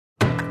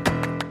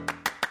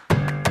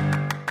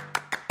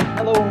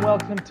Hello and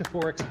welcome to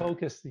Forex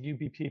Focus, the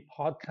UBP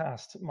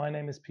podcast. My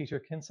name is Peter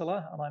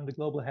Kinsella and I'm the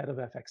Global Head of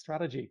FX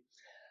Strategy.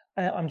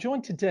 I'm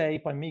joined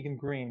today by Megan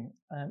Green.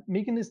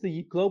 Megan is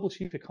the Global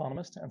Chief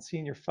Economist and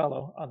Senior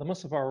Fellow at the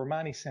Musavar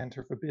Rahmani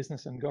Center for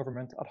Business and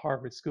Government at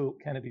Harvard School,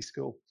 Kennedy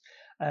School.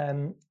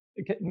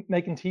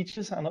 Megan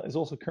teaches and is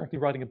also currently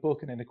writing a book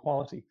on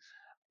inequality.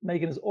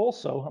 Megan is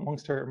also,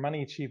 amongst her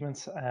many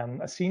achievements,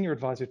 a senior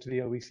advisor to the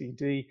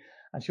OECD,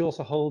 and she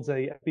also holds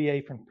a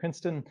BA from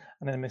Princeton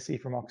and an MSc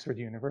from Oxford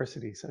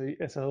University.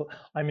 So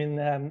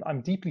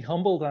I'm deeply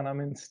humbled and I'm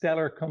in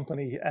stellar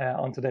company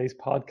on today's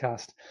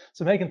podcast.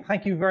 So Megan,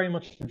 thank you very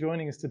much for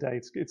joining us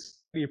today. It's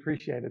really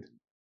appreciated.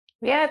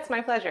 Yeah, it's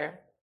my pleasure.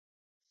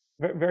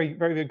 Very, very,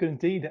 very good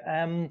indeed.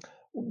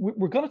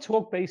 We're going to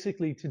talk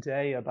basically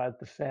today about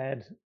the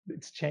Fed,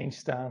 its change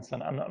stance,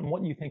 and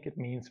what you think it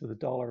means for the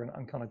dollar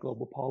and kind of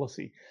global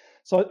policy.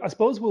 So I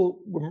suppose we'll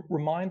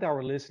remind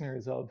our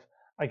listeners of,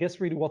 I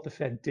guess, really what the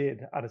Fed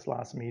did at its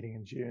last meeting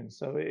in June.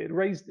 So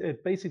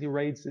it basically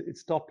raised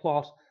its dot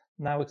plot,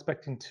 now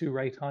expecting 2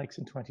 rate hikes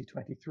in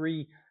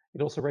 2023.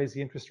 It also raised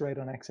the interest rate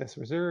on excess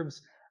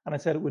reserves, and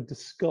it said it would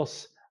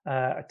discuss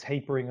a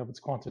tapering of its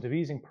quantitative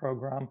easing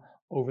program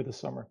over the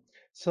summer.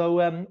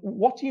 So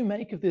what do you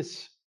make of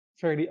this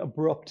fairly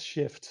abrupt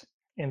shift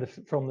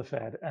from the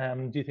Fed?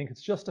 Do you think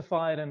it's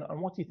justified, and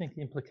what do you think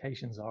the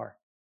implications are?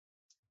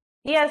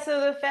 Yeah,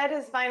 so the Fed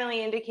has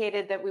finally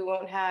indicated that we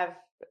won't have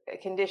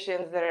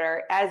conditions that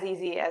are as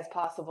easy as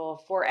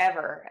possible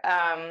forever.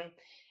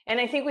 And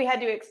I think we had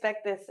to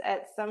expect this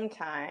at some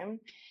time.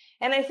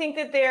 And I think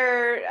that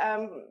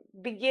their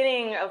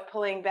beginning of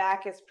pulling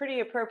back is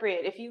pretty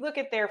appropriate. If you look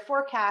at their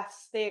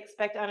forecasts, they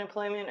expect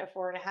unemployment of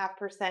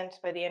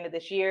 4.5% by the end of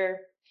this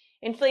year.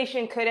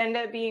 Inflation could end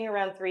up being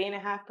around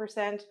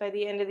 3.5% by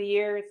the end of the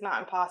year. It's not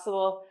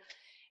impossible.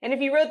 And if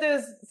you wrote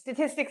those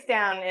statistics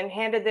down and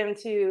handed them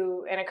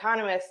to an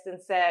economist and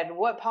said,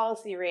 what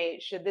policy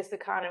rate should this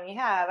economy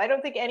have? I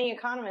don't think any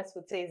economist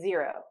would say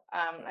 0.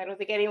 I don't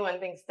think anyone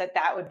thinks that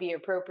that would be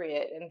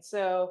appropriate. And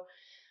so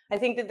I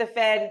think that the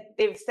Fed,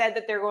 they've said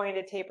that they're going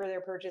to taper their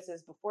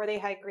purchases before they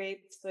hike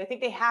rates. So I think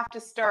they have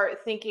to start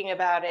thinking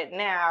about it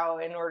now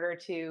in order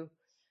to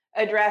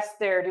address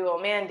their dual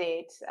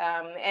mandate.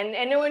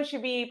 And no one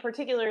should be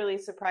particularly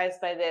surprised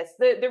by this.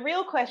 The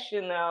real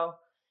question, though,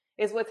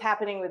 is what's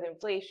happening with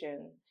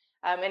inflation.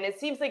 And it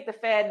seems like the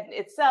Fed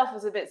itself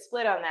is a bit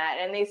split on that,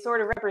 and they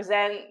sort of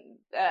represent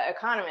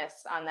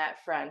economists on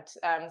that front.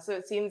 So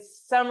it seems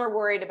some are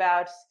worried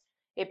about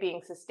it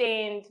being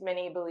sustained.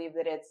 Many believe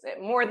that it's,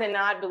 more than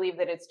not, believe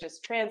that it's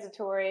just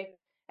transitory.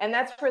 And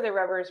that's where the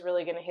rubber is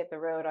really going to hit the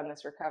road on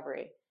this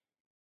recovery.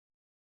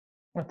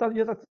 I thought,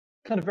 yeah, that's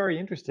kind of very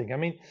interesting. I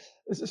mean,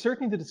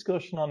 certainly the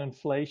discussion on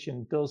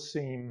inflation does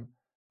seem,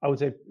 I would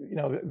say,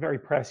 very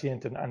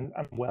prescient and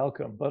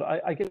welcome. But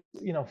I guess,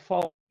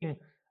 following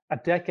a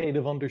decade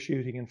of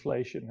undershooting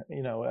inflation,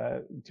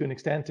 to an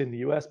extent in the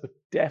US, but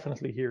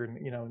definitely here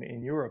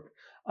in Europe,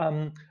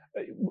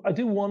 I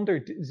do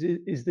wonder,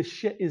 is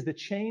the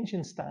change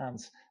in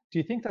stance, do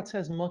you think that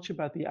says much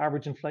about the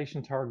average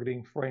inflation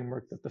targeting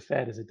framework that the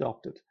Fed has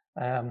adopted?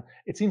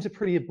 It seems a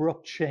pretty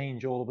abrupt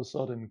change all of a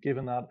sudden,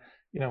 given that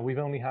we've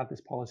only had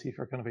this policy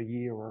for kind of a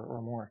year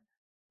or more.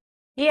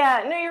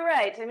 Yeah, no, you're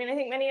right. I mean, I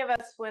think many of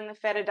us, when the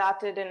Fed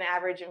adopted an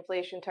average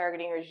inflation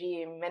targeting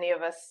regime, many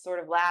of us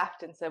sort of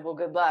laughed and said, well,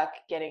 good luck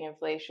getting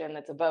inflation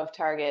that's above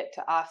target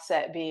to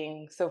offset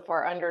being so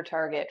far under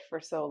target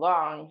for so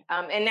long.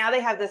 And now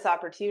they have this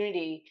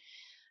opportunity.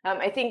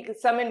 I think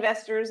some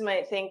investors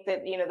might think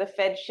that, the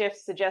Fed shift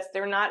suggests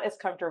they're not as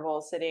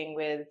comfortable sitting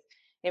with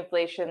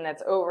inflation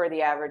that's over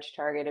the average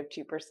target of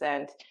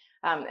 2%.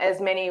 As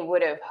many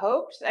would have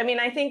hoped. I mean,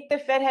 I think the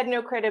Fed had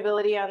no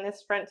credibility on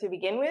this front to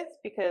begin with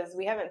because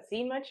we haven't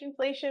seen much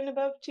inflation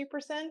above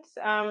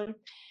 2%.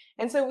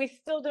 And so we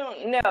still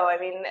don't know. I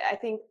mean, I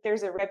think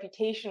there's a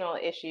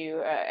reputational issue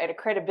and a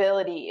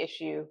credibility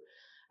issue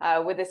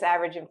with this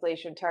average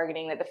inflation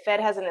targeting that the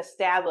Fed hasn't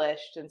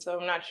established. And so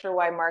I'm not sure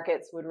why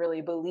markets would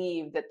really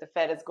believe that the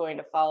Fed is going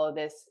to follow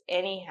this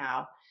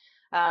anyhow.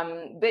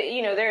 But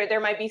there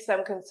might be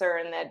some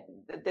concern that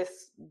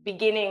this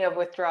beginning of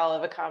withdrawal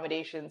of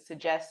accommodation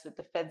suggests that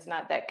the Fed's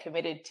not that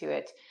committed to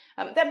it.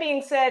 That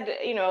being said,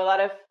 a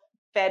lot of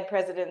Fed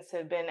presidents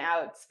have been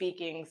out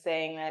speaking,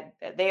 saying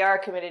that they are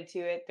committed to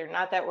it. They're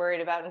not that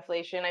worried about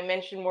inflation. I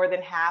mentioned more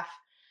than half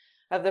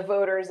of the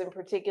voters in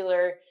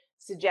particular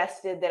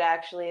suggested that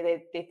actually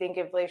they think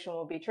inflation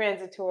will be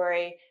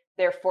transitory.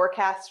 Their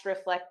forecasts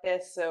reflect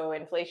this, so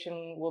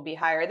inflation will be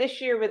higher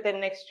this year, but then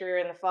next year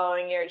and the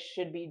following year, it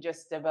should be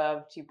just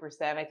above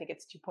 2%. I think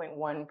it's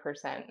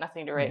 2.1%,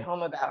 nothing to write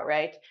home about,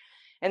 right?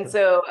 And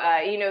so,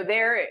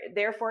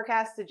 their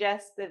forecast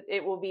suggests that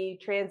it will be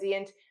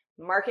transient.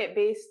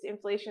 Market-based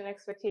inflation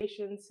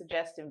expectations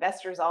suggest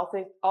investors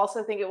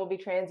also think it will be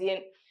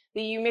transient.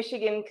 The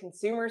U-Michigan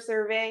Consumer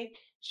Survey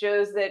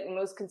shows that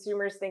most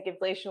consumers think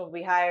inflation will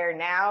be higher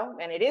now,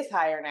 and it is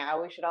higher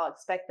now. We should all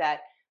expect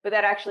that. But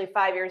that actually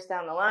 5 years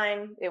down the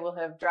line, it will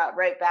have dropped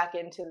right back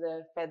into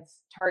the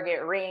Fed's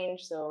target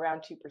range, so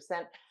around 2%.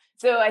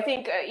 So I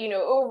think,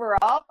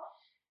 overall,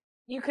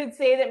 You could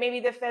say that maybe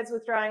the Fed's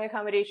withdrawing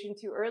accommodation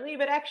too early,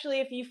 but actually,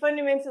 if you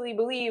fundamentally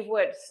believe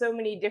what so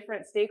many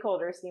different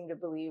stakeholders seem to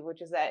believe,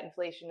 which is that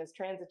inflation is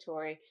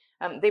transitory,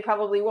 they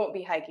probably won't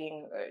be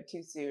hiking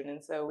too soon,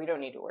 and so we don't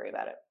need to worry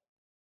about it.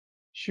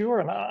 Sure,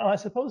 and I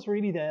suppose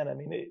really then, I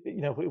mean,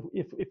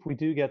 if we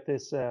do get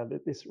this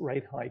this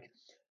rate hike,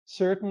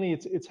 certainly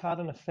it's had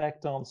an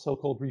effect on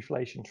so-called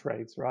reflation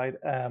trades, right?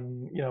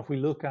 If we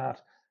look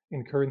at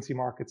in currency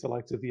markets, the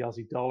likes of the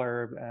Aussie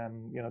dollar,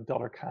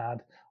 dollar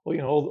CAD, well,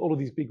 all of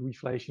these big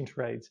reflation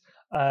trades,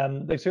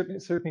 they've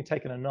certainly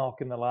taken a knock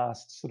in the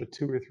last sort of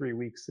 2 or 3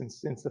 weeks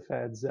since the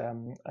Fed's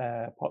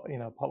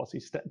policy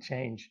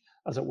change,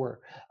 as it were.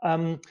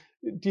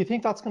 Do you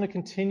think that's going to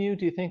continue?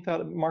 Do you think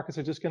that markets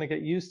are just going to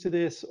get used to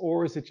this,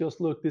 or is it just,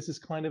 look, this is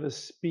kind of a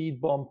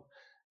speed bump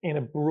in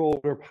a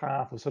broader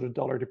path of sort of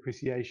dollar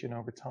depreciation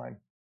over time?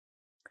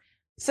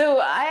 So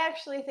I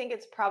actually think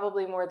it's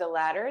probably more the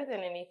latter than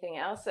anything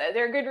else.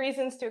 There are good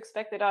reasons to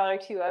expect the dollar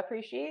to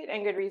appreciate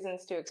and good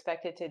reasons to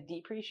expect it to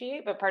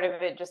depreciate, but part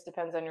of it just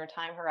depends on your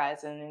time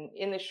horizon. And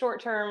in the short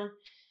term,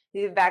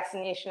 the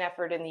vaccination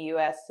effort in the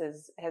US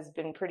has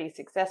been pretty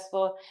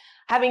successful.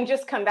 Having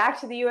just come back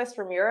to the US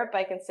from Europe,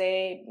 I can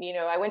say,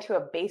 I went to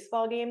a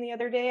baseball game the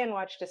other day and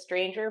watched a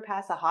stranger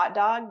pass a hot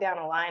dog down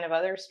a line of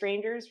other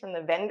strangers from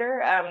the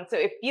vendor. So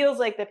it feels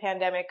like the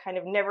pandemic kind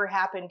of never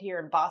happened here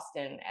in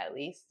Boston, at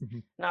least.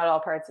 Mhm. Not all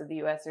parts of the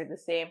US are the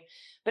same.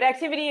 But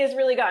activity has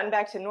really gotten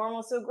back to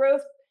normal. So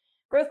growth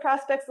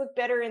prospects look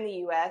better in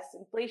the US.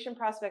 Inflation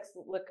prospects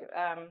look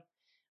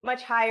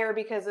much higher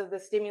because of the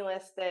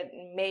stimulus that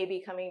may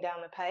be coming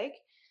down the pike.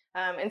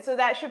 And so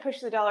that should push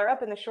the dollar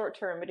up in the short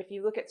term. But if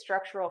you look at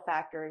structural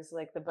factors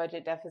like the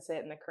budget deficit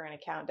and the current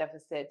account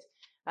deficit,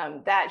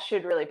 that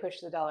should really push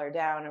the dollar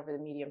down over the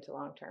medium to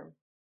long term.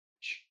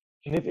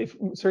 And if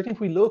certainly if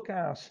we look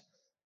at,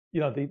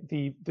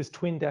 the this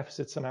twin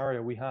deficit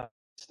scenario we have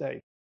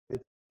today,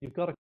 you've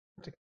got a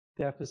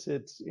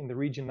deficit in the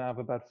region now of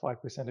about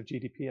 5% of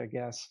GDP, I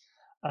guess,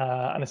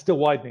 and it's still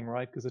widening,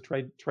 right? Because the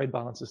trade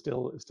balance has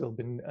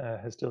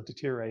still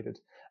deteriorated,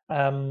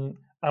 and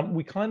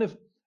we kind of,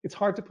 it's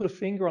hard to put a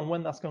finger on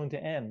when that's going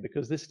to end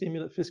because this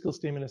fiscal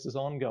stimulus is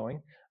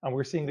ongoing, and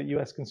we're seeing that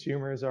U.S.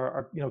 consumers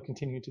are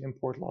continuing to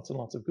import lots and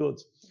lots of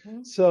goods.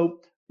 Mhm.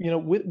 So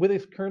with a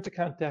current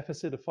account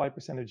deficit of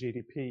 5% of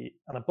GDP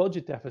and a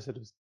budget deficit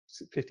of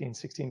 15,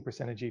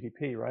 16% of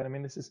GDP, right? I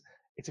mean,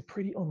 it's a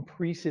pretty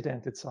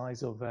unprecedented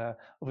size of a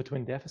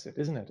twin deficit,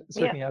 isn't it? Yeah.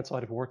 Certainly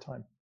outside of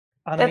wartime.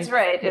 And I That's mean,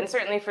 right, and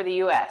certainly for the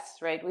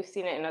US, right? We've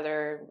seen it in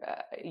other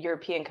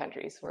European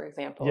countries, for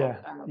example, yeah,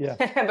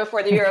 yeah,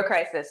 before the euro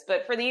crisis.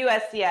 But for the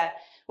US, yeah,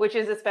 which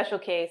is a special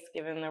case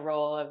given the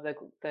role of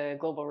the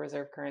global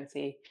reserve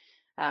currency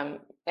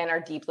and our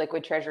deep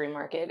liquid treasury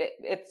market,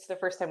 it's the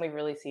first time we've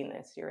really seen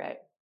this. You're right.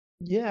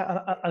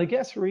 yeah. And I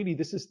guess really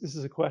this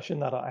is a question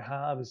that I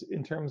have is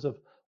in terms of,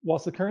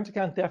 whilst the current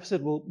account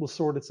deficit will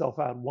sort itself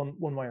out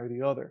one way or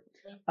the other.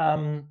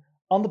 Um,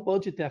 on the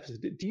budget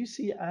deficit, do you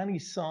see any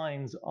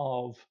signs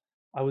of,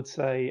 I would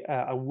say,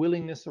 a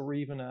willingness or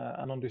even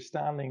an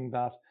understanding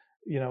that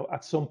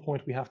at some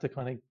point we have to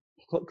kind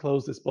of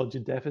close this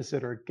budget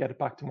deficit or get it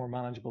back to more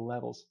manageable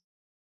levels?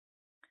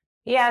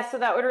 Yeah, so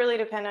that would really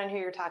depend on who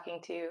you're talking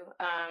to.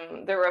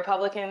 The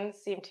Republicans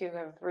seem to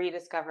have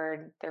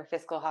rediscovered their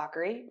fiscal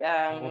hawkery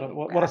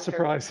What a after.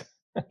 surprise!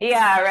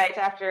 Yeah, right.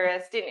 After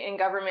a stint in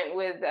government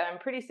with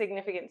pretty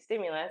significant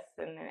stimulus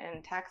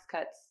and tax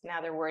cuts,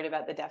 now they're worried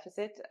about the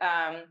deficit.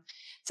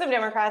 Some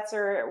Democrats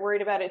are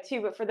worried about it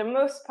too, but for the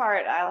most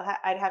part,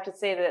 I'd have to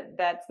say that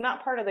that's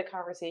not part of the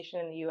conversation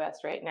in the U.S.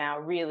 right now.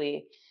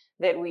 Really,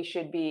 that we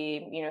should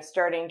be,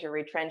 starting to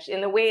retrench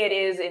in the way it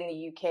is in the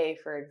U.K.,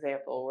 for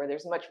example, where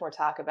there's much more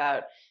talk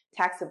about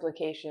tax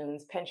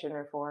implications, pension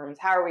reforms.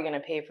 How are we going to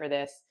pay for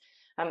this?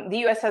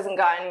 The US hasn't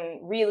gotten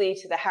really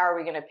to the how are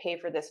we going to pay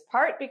for this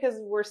part because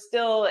we're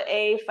still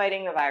A,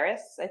 fighting the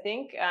virus, I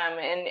think,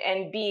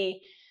 and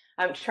B,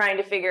 trying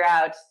to figure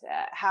out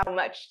how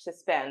much to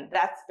spend.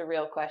 That's the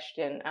real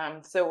question.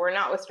 So we're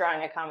not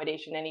withdrawing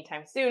accommodation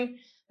anytime soon.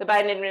 The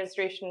Biden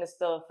administration is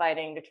still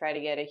fighting to try to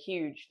get a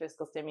huge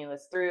fiscal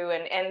stimulus through,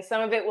 and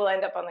some of it will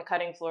end up on the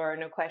cutting floor,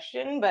 no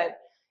question, but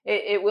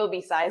it will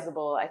be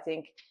sizable, I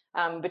think,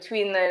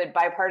 between the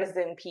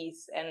bipartisan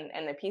piece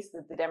and the piece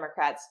that the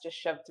Democrats just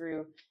shoved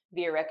through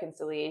via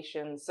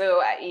reconciliation.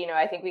 So,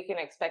 I think we can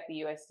expect the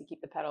U.S. to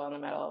keep the pedal on the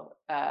metal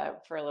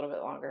for a little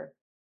bit longer.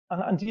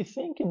 And do you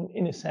think,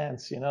 in a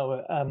sense,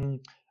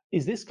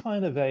 is this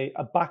kind of a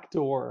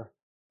backdoor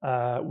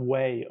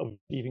way of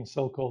achieving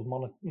so-called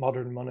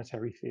modern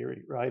monetary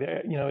theory, right?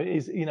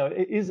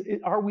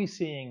 Are we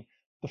seeing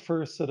the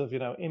first sort of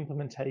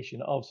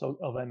implementation of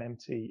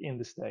MMT in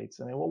the States?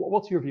 I mean,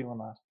 what's your view on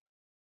that?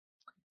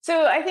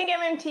 So I think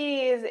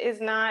MMT is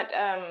not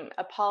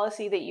a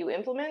policy that you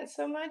implement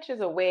so much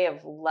as a way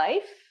of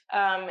life,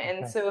 and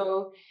Okay.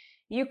 so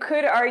you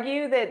could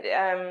argue that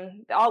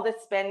all the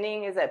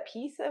spending is a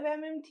piece of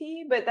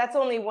MMT, but that's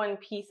only one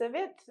piece of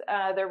it.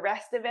 The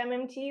rest of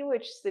MMT,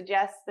 which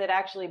suggests that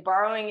actually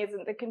borrowing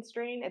isn't the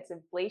constraint, it's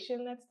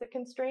inflation that's the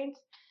constraint.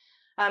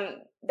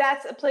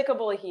 That's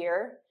applicable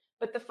here.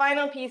 But the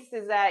final piece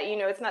is that,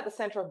 it's not the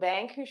central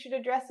bank who should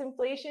address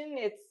inflation.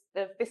 It's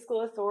the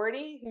fiscal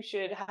authority who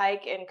should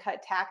hike and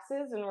cut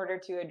taxes in order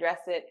to address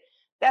it.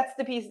 That's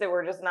the piece that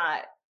we're just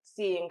not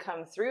seeing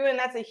come through. And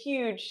that's a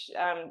huge,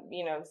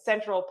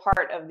 central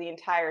part of the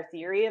entire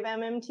theory of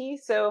MMT.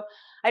 So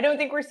I don't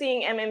think we're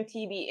seeing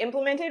MMT be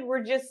implemented.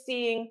 We're just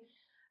seeing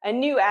a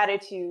new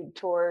attitude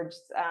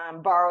towards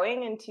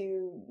borrowing and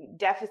to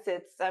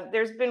deficits.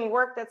 There's been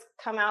work that's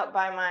come out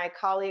by my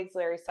colleagues,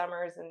 Larry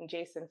Summers and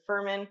Jason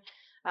Furman,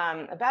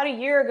 about a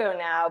year ago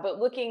now, but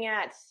looking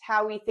at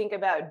how we think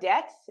about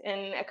debt.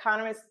 And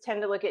economists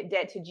tend to look at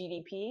debt to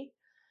GDP.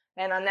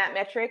 And on that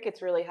metric,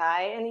 it's really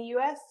high in the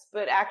US,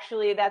 but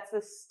actually that's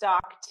a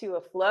stock to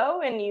a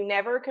flow. And you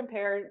never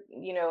compare,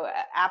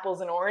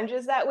 apples and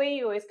oranges that way.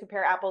 You always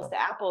compare apples to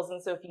apples.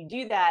 And so if you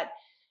do that,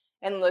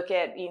 and look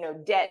at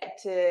debt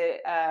to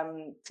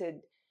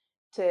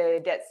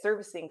debt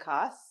servicing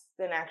costs,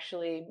 then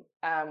actually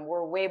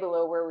we're way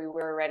below where we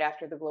were right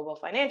after the global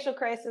financial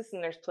crisis,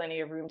 and there's plenty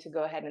of room to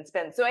go ahead and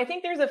spend. So I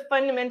think there's a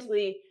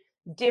fundamentally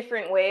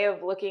different way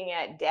of looking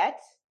at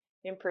debt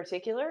in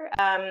particular,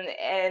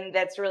 and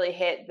that's really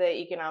hit the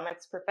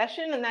economics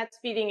profession, and that's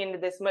feeding into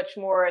this much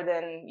more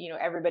than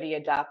everybody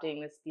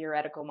adopting this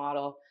theoretical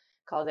model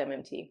called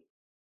MMT.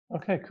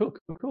 Okay,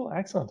 cool,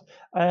 excellent.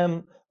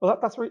 Well,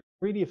 that's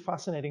really a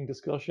fascinating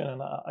discussion,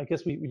 and I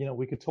guess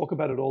we could talk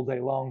about it all day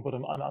long, but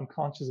I'm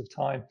conscious of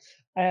time.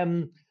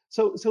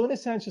 So in a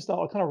sense, just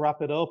I'll kind of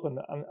wrap it up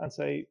and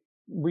say,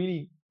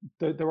 really,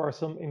 there are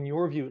some, in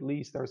your view at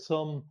least, there are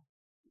some,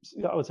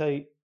 I would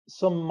say,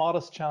 some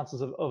modest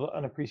chances of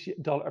an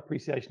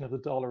appreciation of the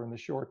dollar in the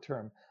short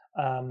term.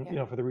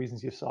 Yeah. For the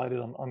reasons you've cited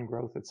on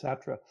growth,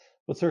 etc.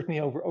 But certainly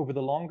over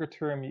the longer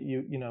term,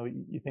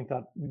 you think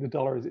that the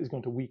dollar is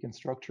going to weaken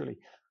structurally.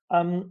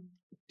 Um,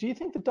 do you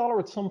think the dollar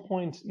at some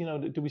point,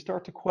 do we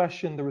start to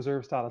question the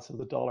reserve status of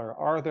the dollar?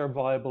 Are there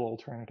viable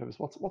alternatives?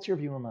 What's your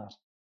view on that?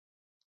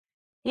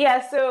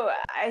 Yeah, so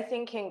I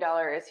think King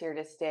Dollar is here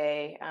to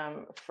stay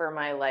for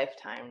my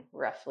lifetime,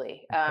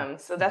 roughly.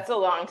 So that's a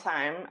long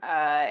time.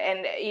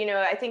 And,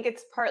 I think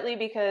it's partly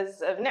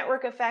because of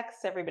network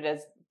effects. Everybody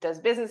does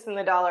business in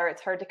the dollar.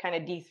 It's hard to kind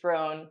of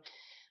dethrone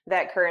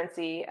that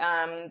currency.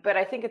 But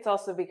I think it's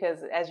also because,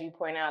 as you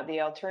point out,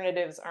 the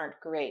alternatives aren't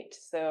great.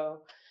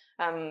 So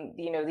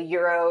the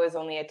euro is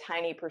only a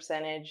tiny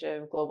percentage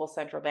of global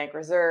central bank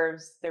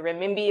reserves. The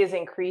renminbi is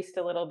increased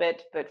a little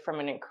bit, but from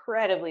an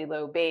incredibly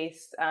low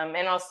base.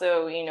 And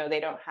also, they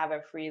don't have a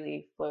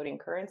freely floating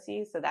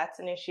currency, so that's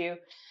an issue.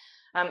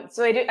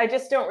 So I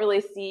just don't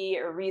really see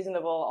a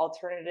reasonable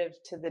alternative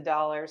to the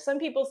dollar. Some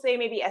people say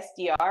maybe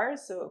SDRs,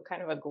 so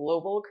kind of a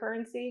global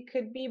currency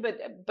could be, but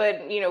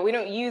we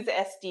don't use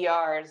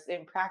SDRs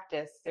in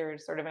practice.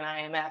 There's sort of an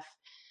IMF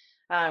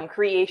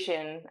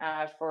creation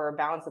for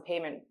balance of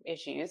payment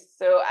issues.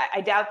 So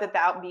I doubt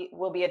that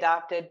will be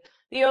adopted.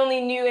 The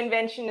only new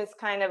invention is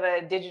kind of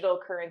a digital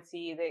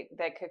currency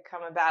that could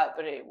come about,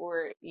 but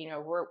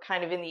we're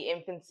kind of in the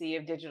infancy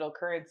of digital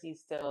currency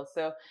still.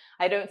 So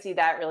I don't see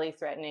that really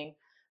threatening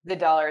the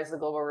dollar as the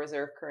global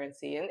reserve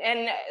currency.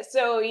 And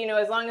so,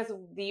 as long as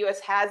the US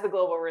has the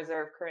global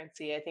reserve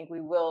currency, I think we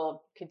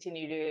will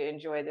continue to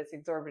enjoy this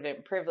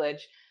exorbitant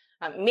privilege.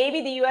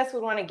 Maybe the US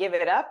would want to give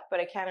it up, but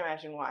I can't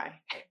imagine why.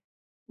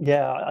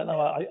 Yeah, I know.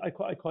 I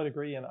quite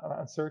agree, and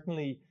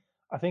certainly,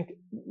 I think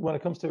when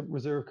it comes to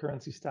reserve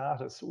currency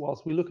status,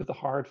 whilst we look at the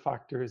hard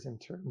factors in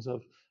terms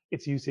of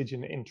its usage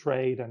in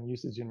trade and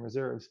usage in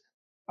reserves,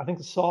 I think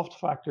the soft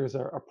factors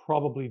are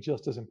probably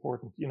just as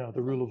important.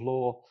 The rule of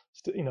law,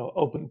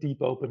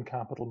 deep open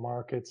capital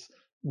markets,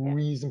 Yeah.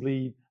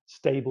 reasonably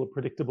stable,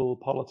 predictable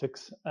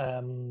politics.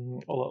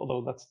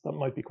 Although that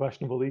might be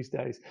questionable these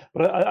days,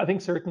 but I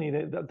think certainly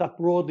that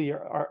broadly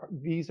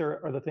these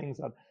are the things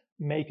that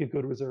make a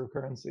good reserve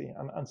currency.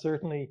 And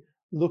certainly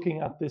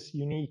looking at this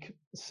unique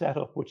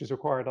setup which is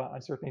required, I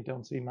certainly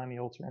don't see many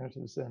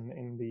alternatives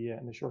in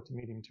the short to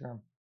medium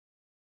term.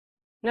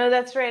 No,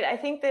 that's right. I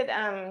think that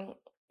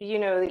the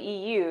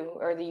EU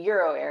or the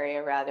euro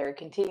area rather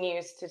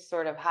continues to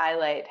sort of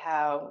highlight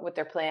how what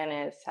their plan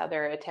is, how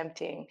they're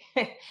attempting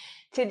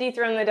to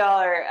dethrone the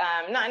dollar,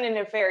 not in a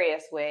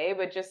nefarious way,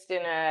 but just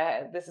in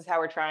a this is how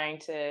we're trying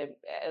to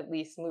at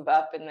least move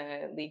up in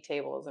the league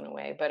tables in a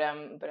way. But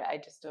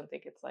I just don't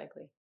think it's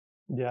likely.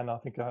 Yeah, no, I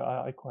think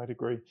I quite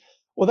agree.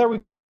 Well, there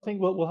we think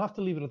we'll have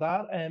to leave it at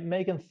that. And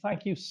Megan,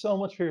 thank you so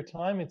much for your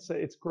time.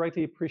 It's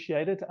greatly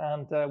appreciated,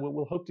 and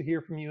we'll hope to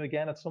hear from you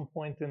again at some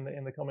point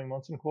in the coming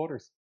months and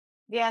quarters.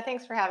 Yeah,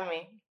 thanks for having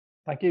me.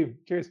 Thank you.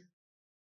 Cheers.